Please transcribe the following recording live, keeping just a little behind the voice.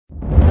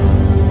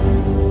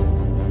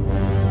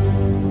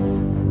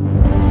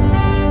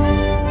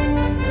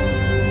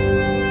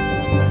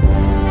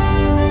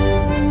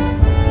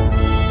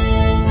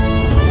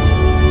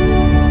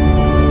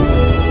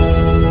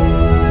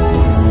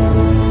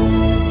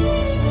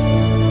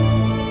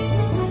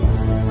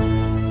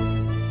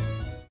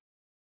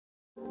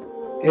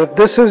If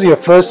this is your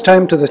first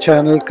time to the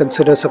channel,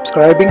 consider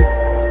subscribing,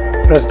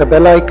 press the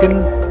bell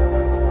icon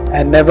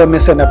and never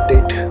miss an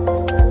update.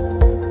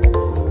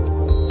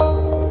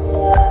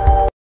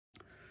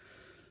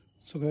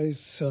 So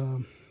guys,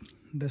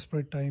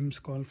 desperate times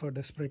call for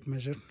desperate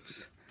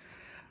measures.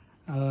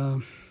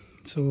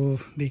 So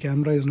the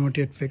camera is not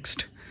yet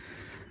fixed.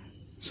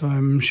 So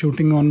I'm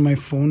shooting on my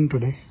phone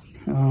today.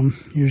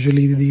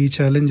 Usually the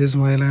challenge is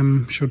while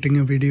I'm shooting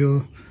a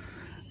video,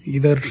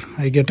 either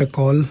I get a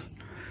call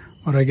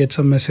or I get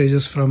some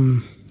messages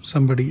from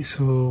somebody,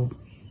 so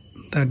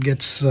that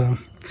gets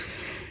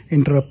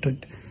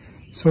interrupted.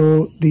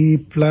 So the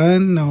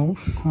plan now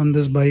on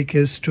this bike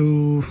is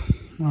to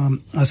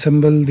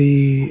assemble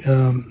the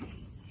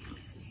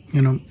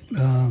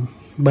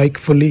bike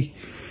fully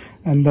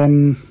and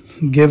then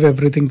give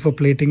everything for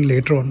plating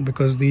later on,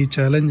 because the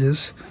challenge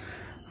is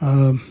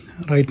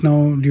right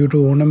now due to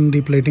Onam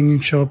the plating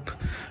shop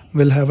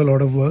will have a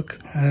lot of work,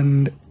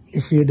 and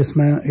if we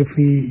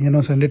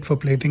send it for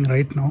plating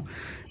right now,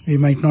 we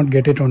might not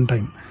get it on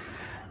time.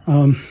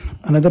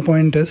 Another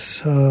point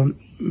is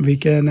we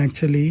can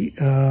actually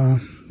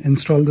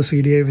install the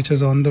CDI which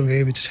is on the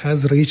way, which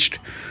has reached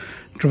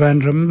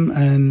Trivandrum,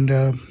 and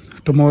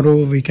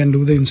tomorrow we can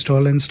do the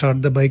install and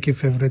start the bike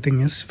if everything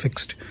is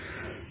fixed.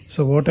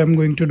 So what I'm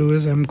going to do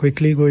is I'm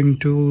quickly going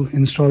to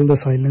install the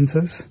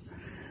silencers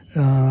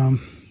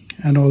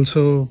and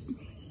also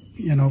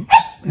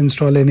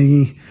install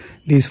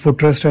these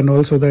footrest and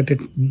all, so that it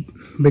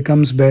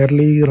becomes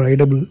barely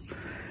rideable,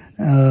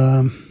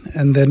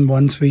 and then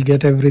once we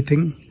get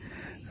everything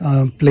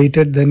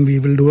plated, then we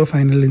will do a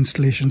final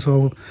installation.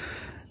 So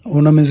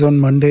Onam is on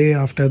Monday.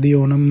 After the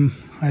Onam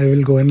I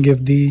will go and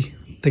give the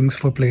things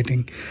for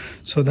plating.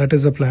 So that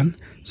is the plan.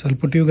 So I'll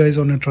put you guys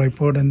on a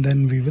tripod and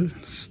then we will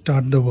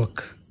start the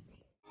work.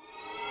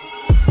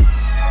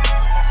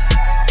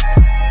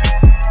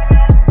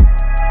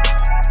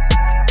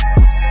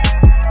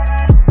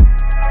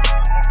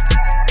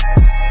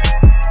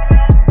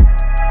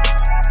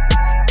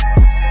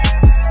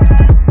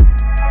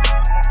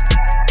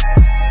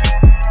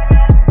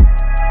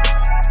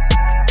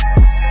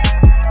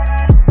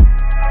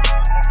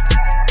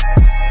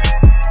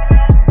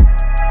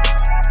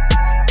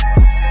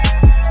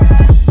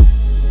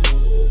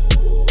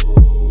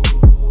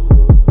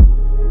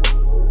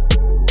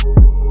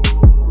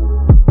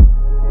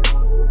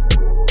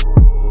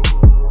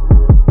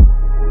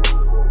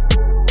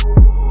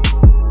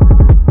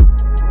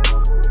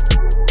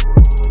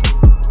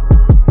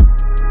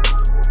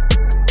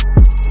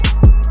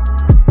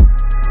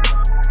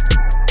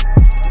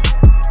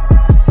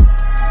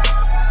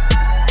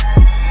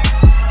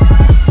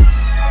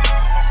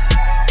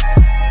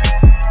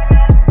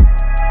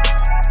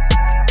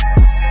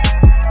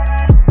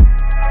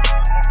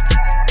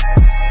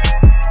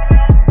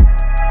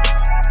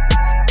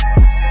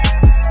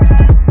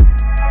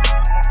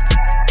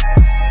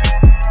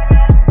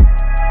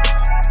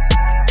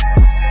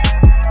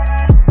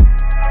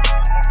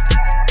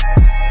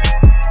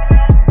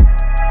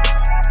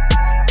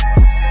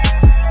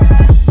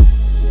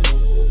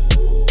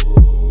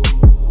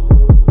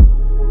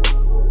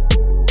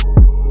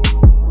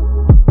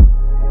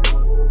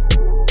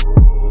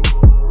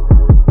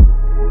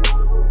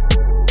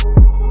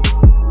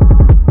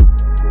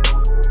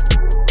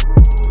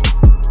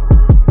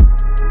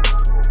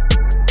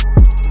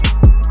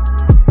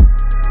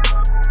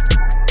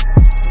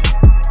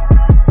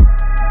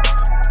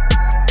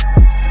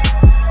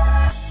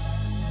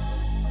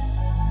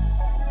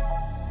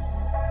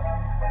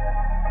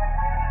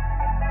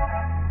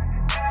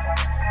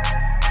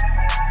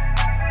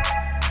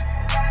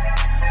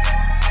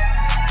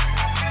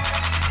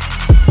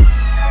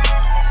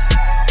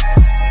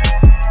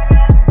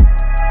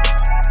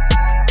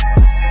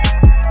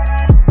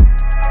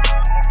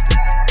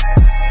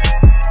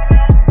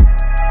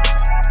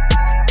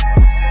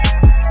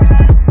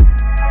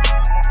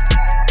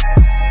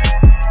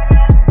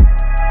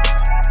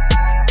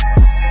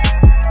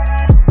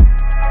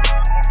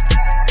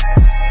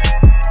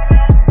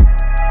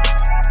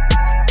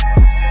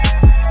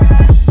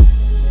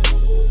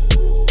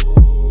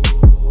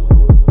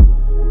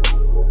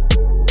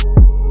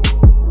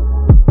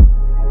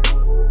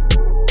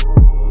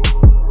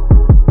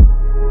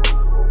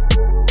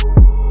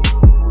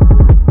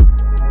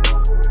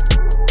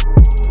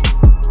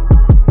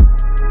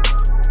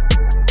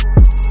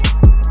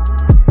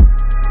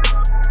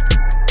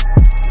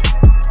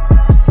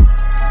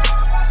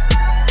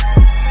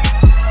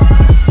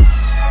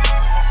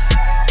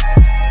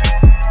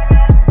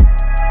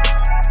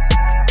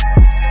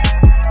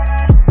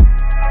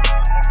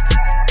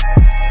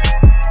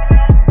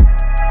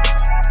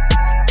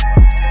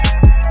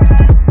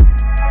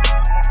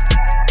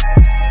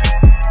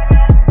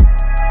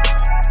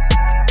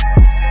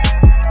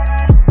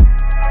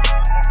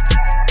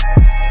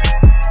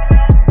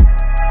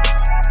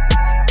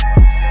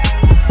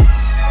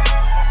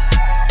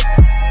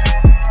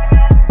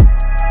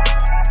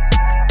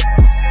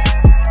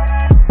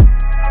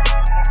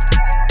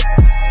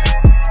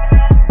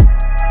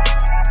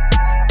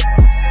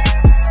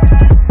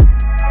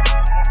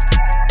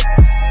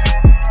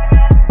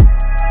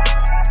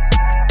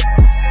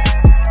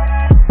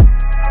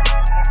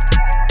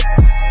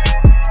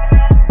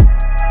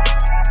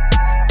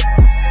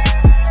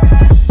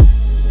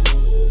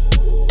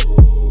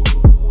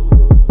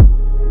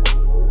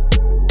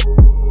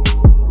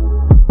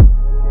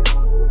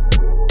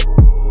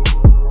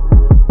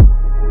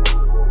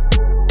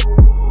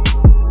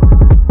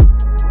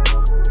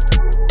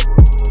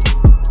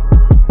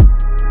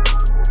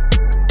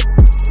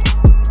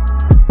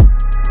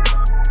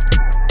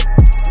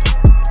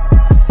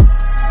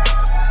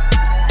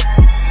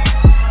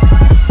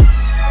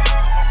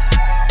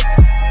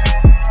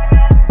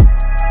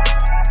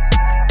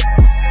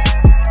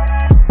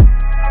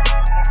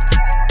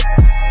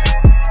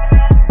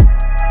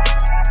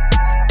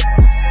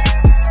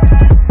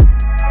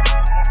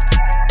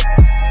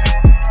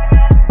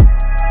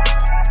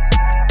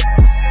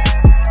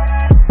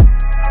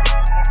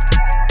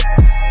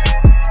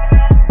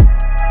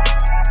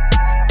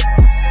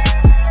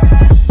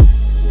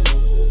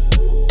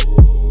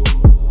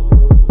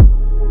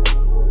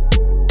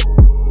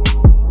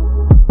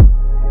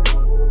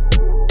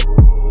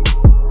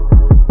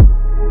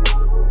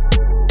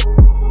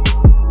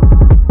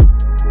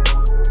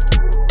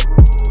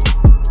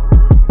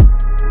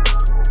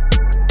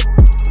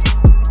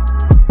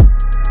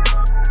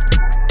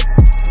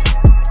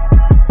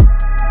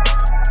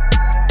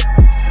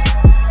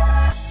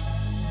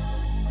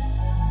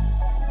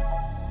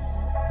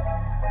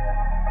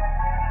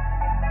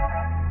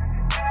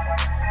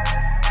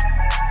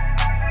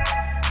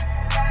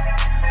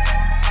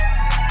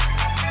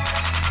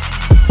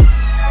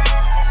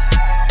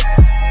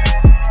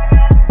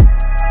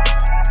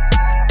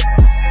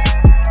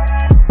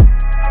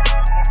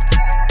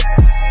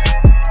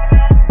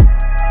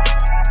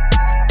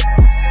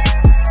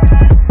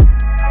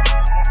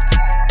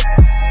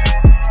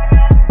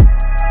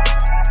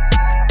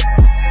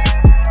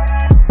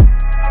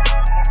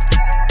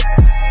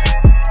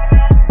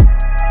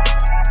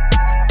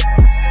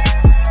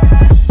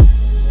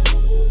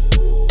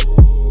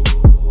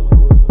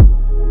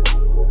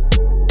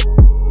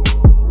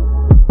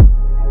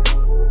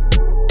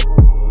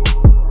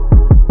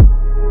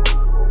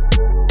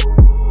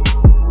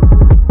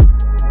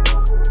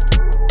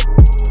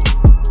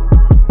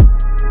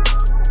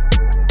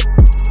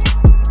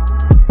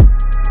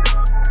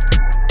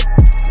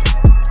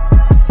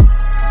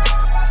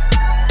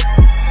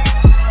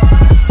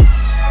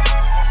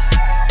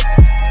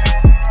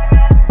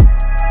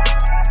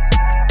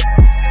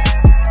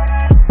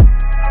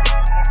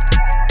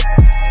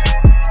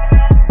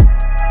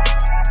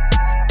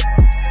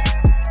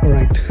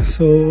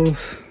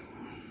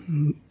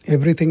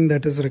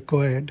 that is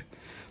required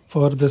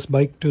for this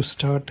bike to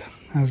start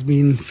has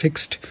been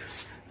fixed,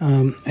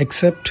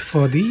 except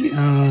for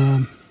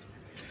the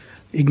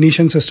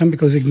ignition system,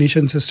 because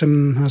ignition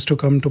system has to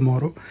come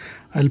tomorrow.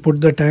 I'll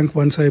put the tank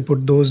once I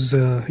put those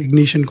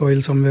ignition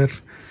coils somewhere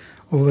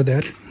over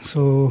there.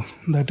 So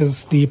that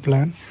is the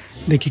plan.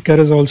 The kicker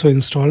is also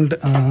installed,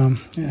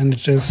 and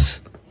it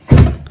is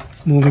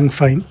moving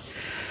fine.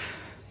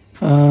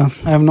 I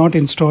have not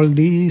installed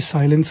the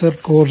silencer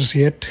cores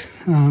yet,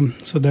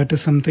 so that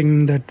is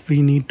something that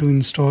we need to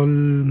install.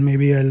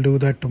 Maybe I'll do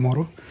that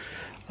tomorrow.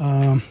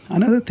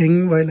 Another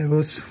thing, while I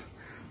was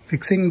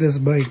fixing this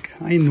bike,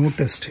 I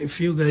noticed,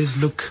 if you guys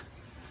look,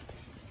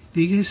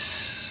 these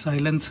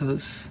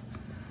silencers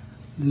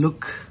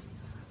look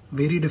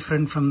very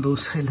different from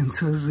those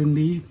silencers in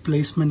the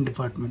placement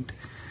department.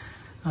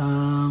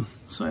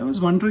 So I was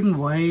wondering,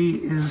 why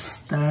is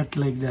that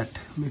like that?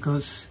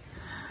 Because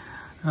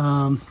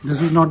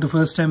this is not the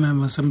first time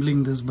I'm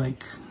assembling this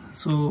bike.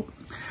 So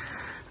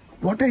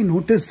what I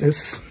noticed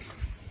is,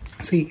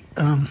 see,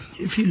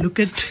 if you look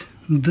at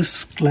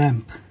this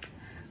clamp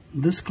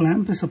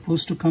is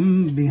supposed to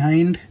come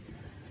behind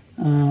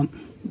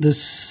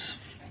this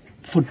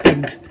foot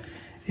peg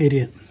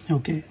area.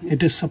 Okay,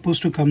 it is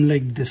supposed to come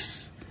like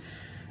this,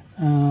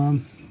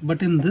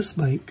 but in this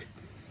bike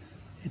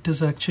it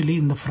is actually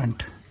in the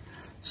front.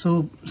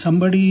 So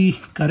somebody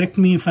correct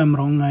me if I'm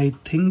wrong. I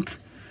think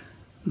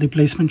the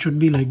placement should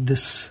be like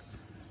this.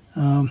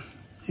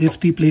 If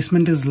the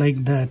placement is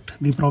like that,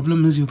 the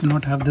problem is you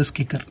cannot have this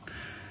kicker,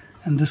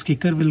 and this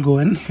kicker will go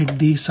and hit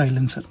the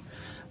silencer.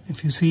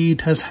 If you see,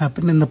 it has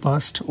happened in the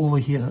past over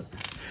here.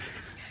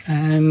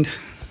 And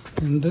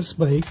in this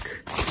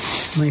bike,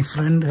 my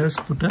friend has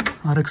put a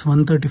RX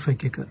 135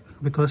 kicker,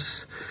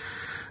 because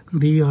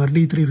the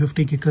RD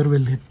 350 kicker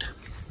will hit.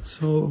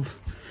 So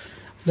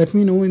let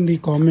me know in the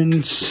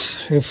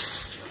comments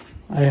if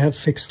I have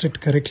fixed it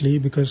correctly,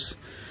 because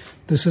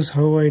this is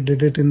how I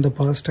did it in the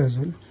past as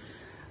well,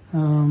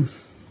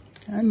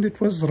 and it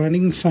was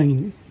running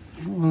fine.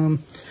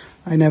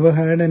 I never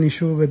had an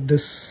issue with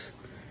this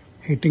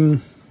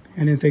hitting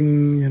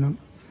anything, you know,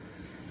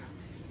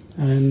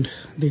 and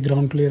the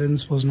ground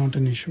clearance was not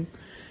an issue.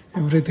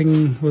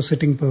 Everything was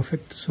sitting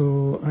perfect.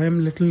 So I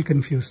am little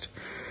confused.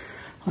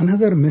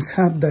 Another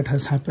mishap that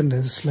has happened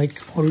is,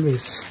 like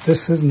always,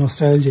 this is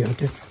nostalgia.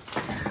 Okay,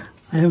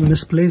 I have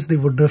misplaced the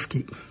woodruff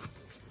key.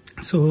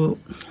 So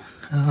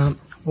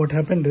what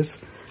happened is,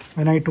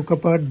 when I took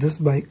apart this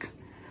bike,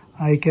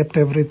 I kept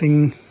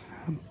everything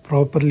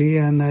properly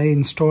and I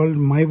installed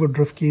my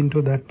woodruff key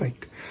into that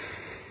bike.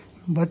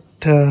 But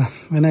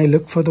when I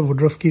looked for the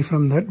woodruff key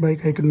from that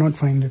bike, I could not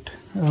find it.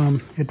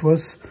 It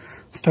was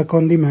stuck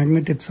on the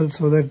magnet itself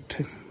so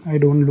that I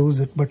don't lose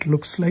it, but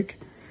looks like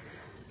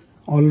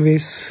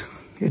always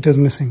it is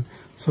missing.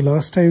 So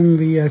last time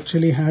we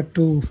actually had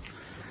to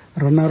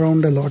run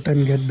around a lot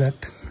and get that,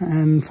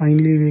 and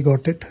finally we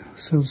got it.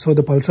 So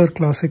the Pulsar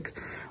Classic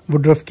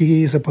woodruff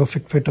key is a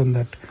perfect fit on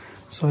that.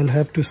 So I'll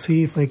have to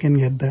see if I can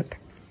get that.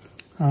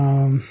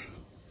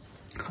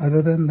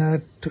 Other than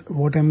that,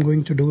 what I'm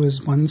going to do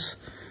is, once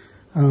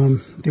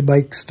the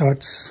bike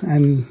starts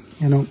and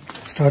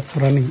starts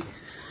running,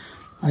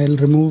 I'll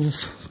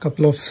remove a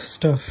couple of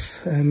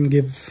stuff and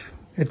give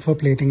it for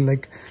plating.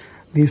 Like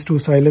these two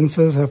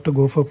silencers have to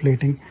go for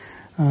plating.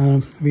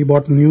 We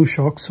bought new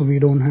shocks, so we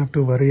don't have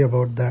to worry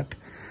about that.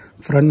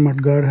 Front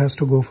mudguard has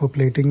to go for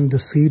plating. The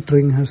seat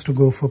ring has to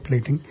go for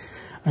plating.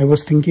 I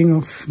was thinking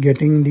of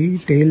getting the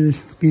tail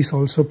piece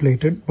also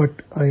plated,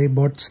 but I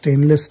bought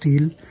stainless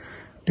steel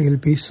tail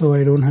piece, so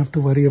I don't have to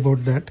worry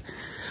about that.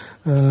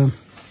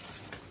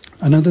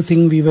 Another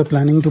thing we were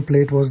planning to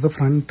plate was the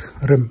front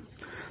rim.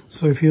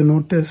 So if you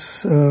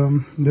notice,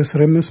 this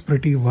rim is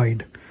pretty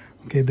wide.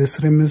 Okay, this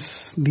rim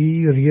is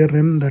the rear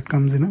rim that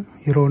comes in a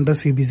Hero Honda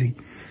CBZ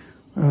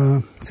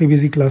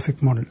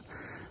Classic model.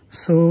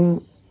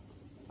 So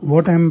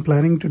what I'm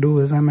planning to do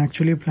is, I'm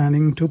actually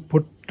planning to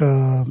put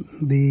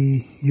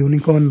the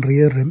Unicorn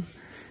rear rim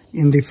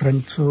in the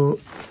front. So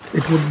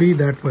it would be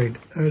that wide,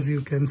 as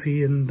you can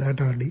see in that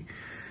RD.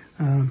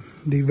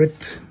 The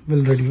width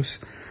will reduce.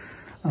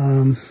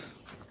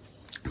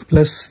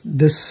 Plus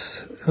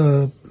this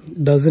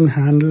doesn't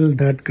handle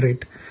that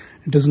great.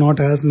 It is not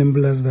as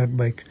nimble as that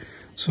bike.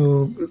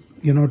 So,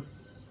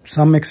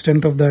 some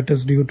extent of that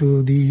is due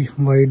to the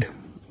wide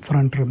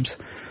front rims.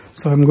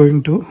 So I'm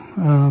going to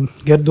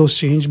get those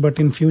changed. But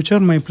in future,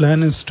 my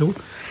plan is to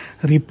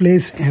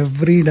replace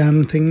every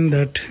damn thing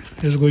that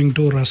is going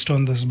to rust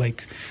on this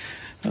bike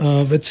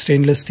with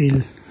stainless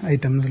steel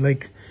items.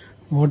 Like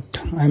what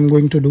I'm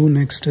going to do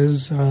next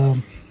is,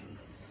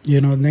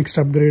 next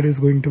upgrade is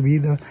going to be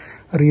the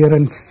rear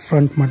and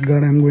front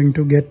mudguard. I'm going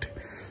to get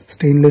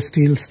stainless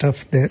steel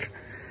stuff there,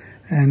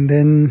 and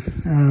then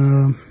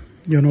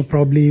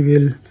probably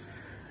we'll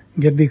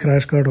get the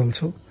crash guard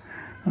also.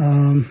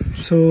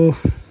 So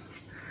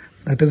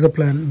that is the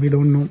plan. We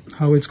don't know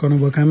how it's going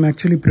to work. I'm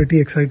actually pretty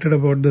excited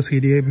about the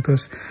CDI,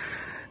 because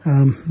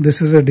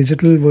this is a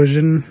digital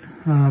version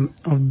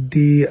of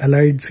the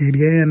Allied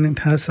CDI, and it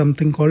has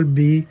something called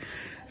BLE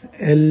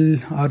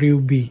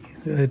LRUB.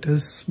 It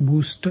is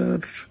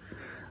booster.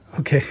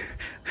 Okay,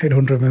 I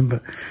don't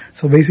remember.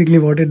 So basically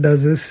what it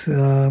does is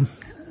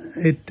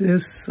it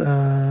is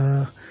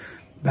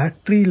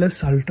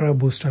batteryless ultra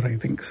booster, I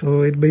think.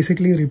 So it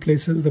basically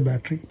replaces the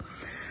battery.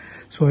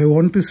 So I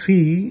want to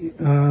see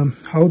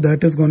how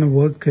that is going to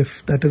work,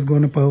 if that is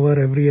going to power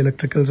every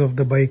electricals of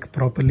the bike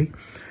properly.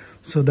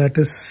 So that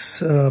is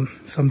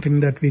something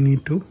that we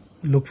need to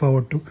look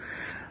forward to.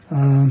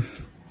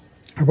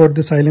 About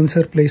the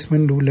silencer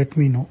placement, do let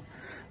me know.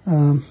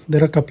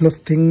 There are a couple of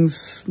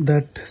things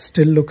that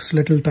still looks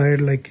little tired,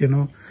 like, you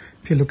know,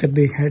 if you look at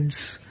the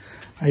heads,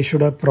 I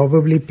should have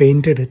probably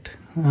painted it.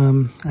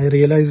 I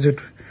realized it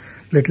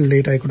little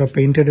late. I could have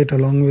painted it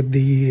along with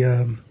the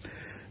you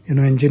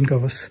know, engine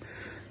covers.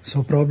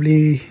 So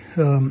probably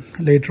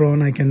later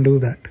on I can do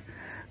that.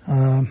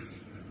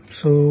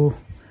 So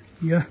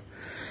yeah,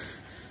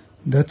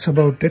 that's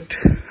about it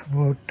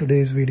about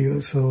today's video.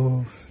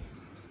 So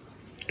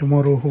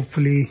tomorrow,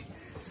 hopefully,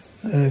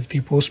 if the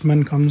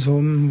postman comes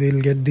home,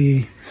 we'll get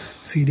the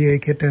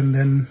CDI kit and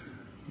then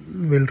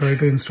we'll try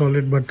to install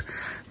it. But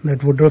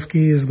that Woodruff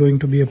key is going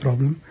to be a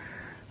problem.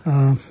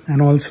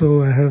 And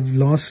also I have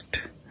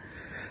lost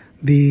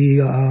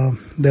the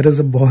there is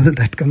a ball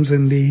that comes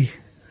in the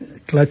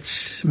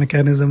clutch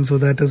mechanism, so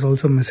that is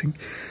also missing.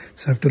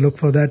 So I have to look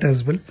for that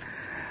as well.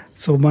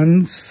 So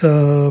once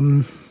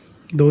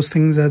those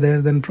things are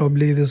there, then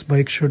probably this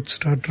bike should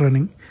start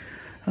running.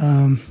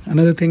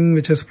 Another thing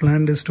which is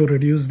planned is to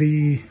reduce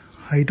the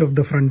height of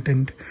the front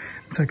end.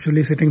 It's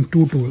actually sitting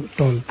too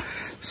tall.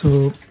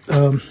 So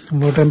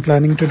what I'm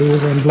planning to do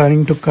is I'm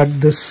planning to cut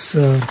this,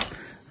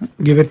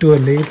 give it to a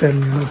lathe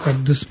and, you know,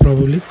 cut this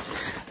probably,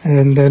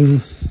 and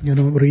then, you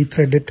know,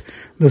 rethread it.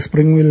 The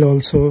spring will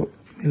also,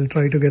 we'll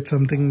try to get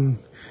something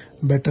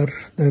better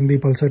than the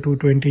Pulsar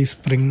 220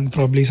 spring,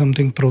 probably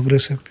something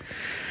progressive.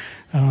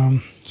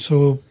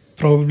 So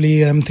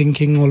probably I'm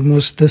thinking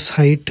almost this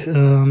height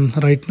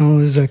right now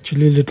is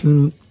actually a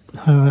little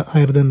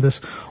higher than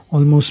this,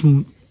 almost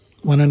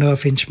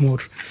 1.5 inch more.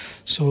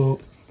 So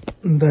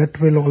that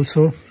will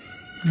also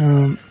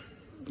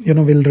you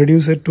know, will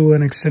reduce it to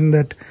an extent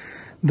that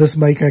this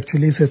bike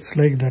actually sits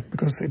like that,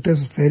 because it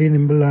is very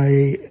nimble.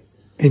 I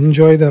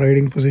enjoy the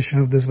riding position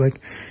of this bike.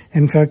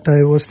 In fact,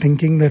 I was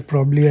thinking that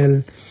probably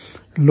I'll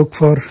look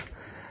for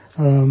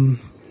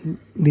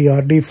the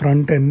RD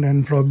front end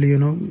and probably, you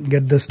know,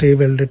 get the stay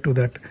welded to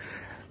that.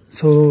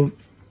 So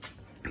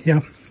yeah,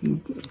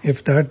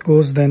 if that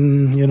goes,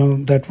 then, you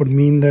know, that would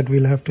mean that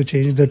we'll have to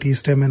change the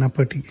T-stem and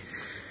upper T,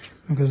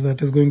 because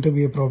that is going to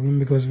be a problem,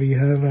 because we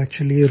have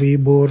actually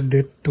rebored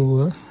it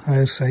to a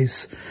higher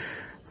size.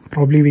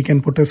 Probably we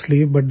can put a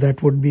sleeve, but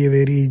that would be a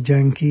very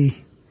janky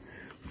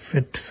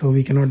fit, so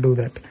we cannot do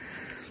that.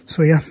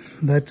 So yeah,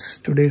 that's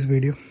today's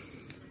video.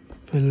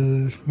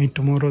 We'll meet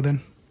tomorrow then.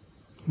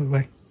 Bye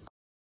bye.